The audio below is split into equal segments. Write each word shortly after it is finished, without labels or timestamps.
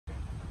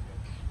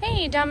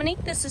Hey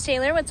Dominic, this is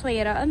Taylor with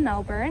Toyota of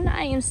Melbourne.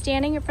 I am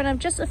standing in front of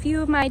just a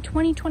few of my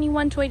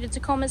 2021 Toyota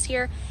Tacomas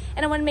here,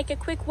 and I want to make a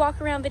quick walk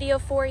around video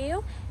for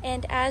you.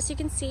 And as you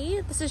can see,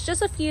 this is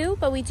just a few,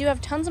 but we do have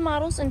tons of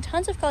models and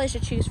tons of colors to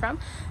choose from.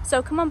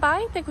 So come on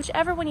by, pick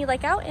whichever one you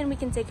like out, and we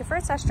can take it for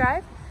a test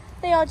drive.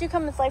 They all do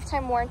come with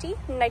lifetime warranty,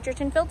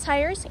 nitrogen-filled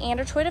tires, and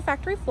our Toyota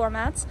factory floor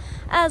mats,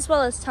 as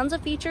well as tons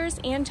of features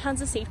and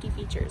tons of safety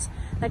features,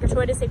 like our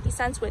Toyota Safety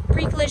Sense with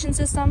pre-collision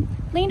system,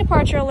 lane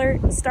departure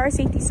alert, star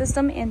safety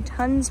system, and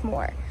tons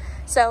more.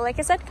 So like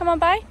I said, come on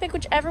by, pick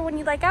whichever one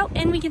you like out,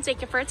 and we can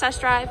take it for a test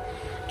drive.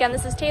 Again,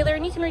 this is Taylor,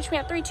 and you can reach me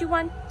at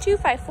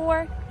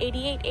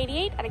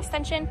 321-254-8888 at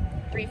extension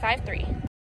 353.